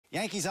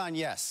Yankees on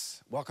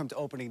Yes. Welcome to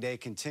Opening Day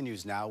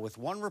continues now with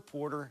one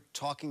reporter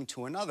talking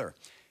to another.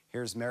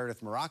 Here's Meredith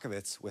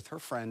Marakovitz with her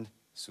friend,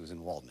 Suzyn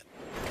Waldman.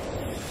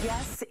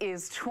 Yes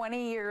is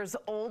 20 years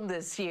old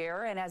this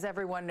year, and as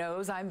everyone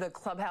knows, I'm the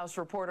Clubhouse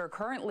reporter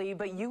currently,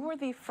 but you were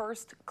the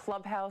first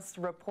Clubhouse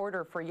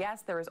reporter for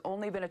Yes. There has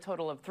only been a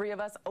total of 3 of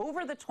us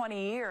over the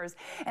 20 years,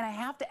 and I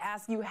have to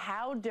ask you,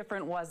 how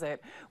different was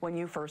it when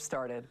you first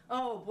started?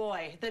 Oh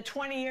boy, the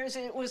 20 years,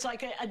 it was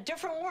like a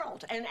different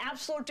world, an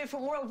absolute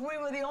different world. We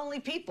were the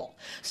only people.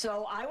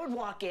 So I would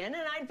walk in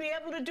and I'd be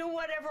able to do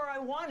whatever I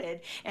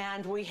wanted,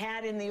 and we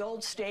had in the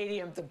old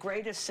stadium the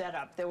greatest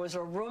setup. There was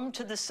a room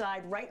to the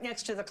side right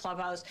next to the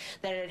clubhouse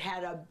that it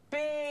had a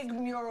big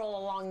mural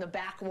along the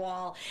back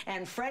wall,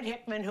 and Fred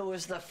Hickman, who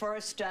was the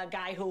first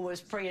guy who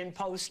was pre and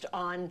post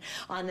on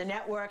the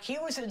network, he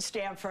was in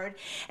Stamford,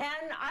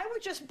 and I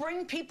would just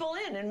bring people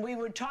in and we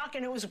would talk,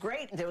 and it was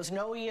great. There was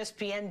no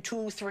ESPN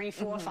 2, 3,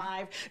 4,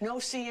 5, no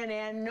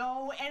CNN,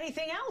 no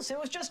anything else. It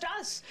was just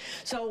us.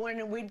 So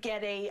when we'd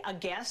get a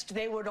guest,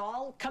 they would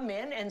all come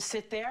in and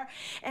sit there,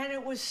 and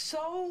it was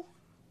so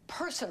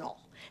personal.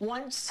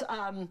 Once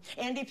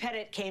Andy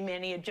Pettitte came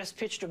in, he had just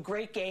pitched a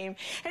great game,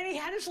 and he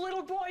had his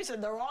little boys,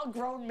 and they're all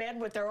grown men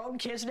with their own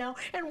kids now,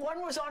 and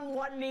one was on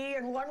one knee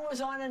and one was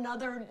on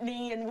another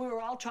knee, and we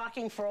were all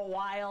talking for a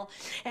while,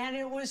 and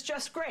it was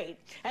just great.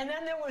 And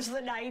then there was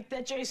the night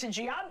that Jason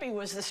Giambi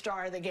was the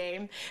star of the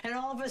game, and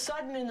all of a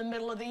sudden in the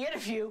middle of the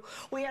interview,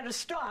 we had to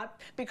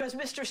stop because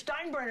Mr.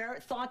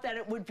 Steinbrenner thought that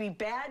it would be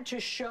bad to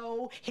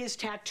show his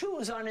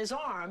tattoos on his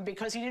arm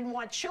because he didn't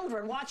want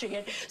children watching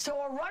it. So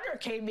a runner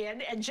came in,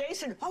 and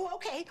Jason, oh,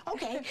 okay,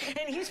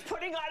 and he's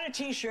putting on a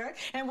t-shirt,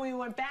 and we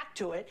went back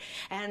to it.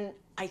 And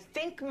I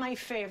think my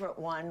favorite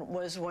one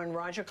was when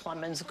Roger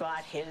Clemens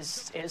got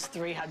his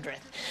 300th.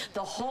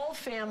 The whole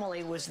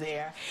family was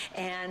there,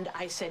 and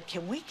I said,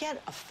 can we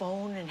get a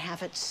phone and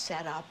have it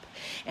set up?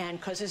 And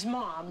because his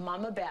mom,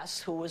 Mama Bess,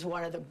 who was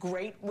one of the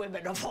great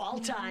women of all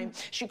time,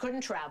 she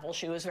couldn't travel,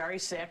 she was very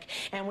sick,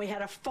 and we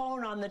had a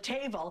phone on the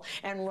table,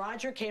 and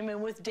Roger came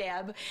in with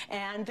Deb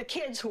and the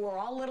kids, who were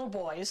all little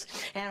boys,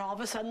 and all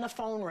of a sudden the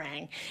phone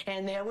rang,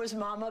 and there was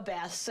Mama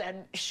Bess,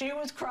 and she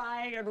was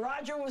crying, and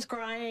Roger was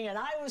crying, and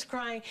I was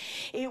crying.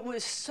 It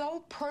was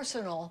so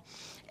personal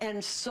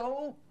and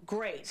so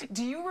great.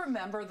 Do you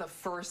remember the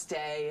first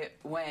day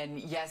when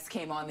Yes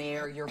came on the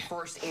air, your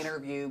first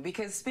interview?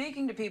 Because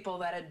speaking to people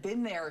that had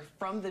been there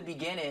from the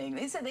beginning,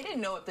 they said they didn't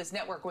know if this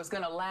network was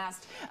going to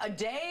last a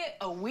day,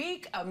 a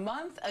week, a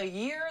month, a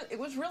year. It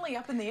was really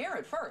up in the air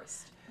at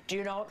first. Do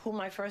you know who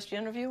my first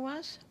interview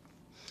was?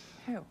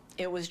 Who?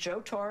 It was Joe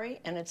Torre,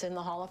 and it's in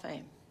the Hall of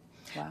Fame.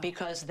 Wow.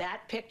 Because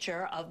that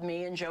picture of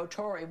me and Joe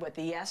Torre with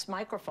the Yes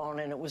microphone,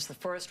 and it was the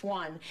first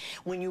one,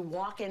 when you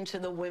walk into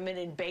the women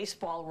in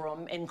baseball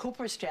room in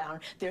Cooperstown,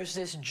 there's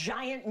this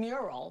giant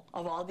mural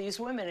of all these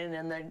women, and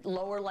in the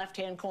lower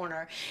left-hand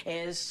corner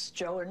is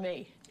Joe and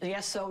me.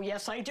 Yes, so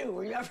yes, I do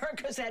remember,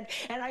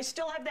 and I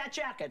still have that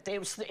jacket.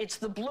 It's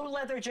the blue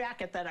leather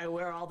jacket that I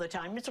wear all the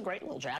time. It's a great little jacket.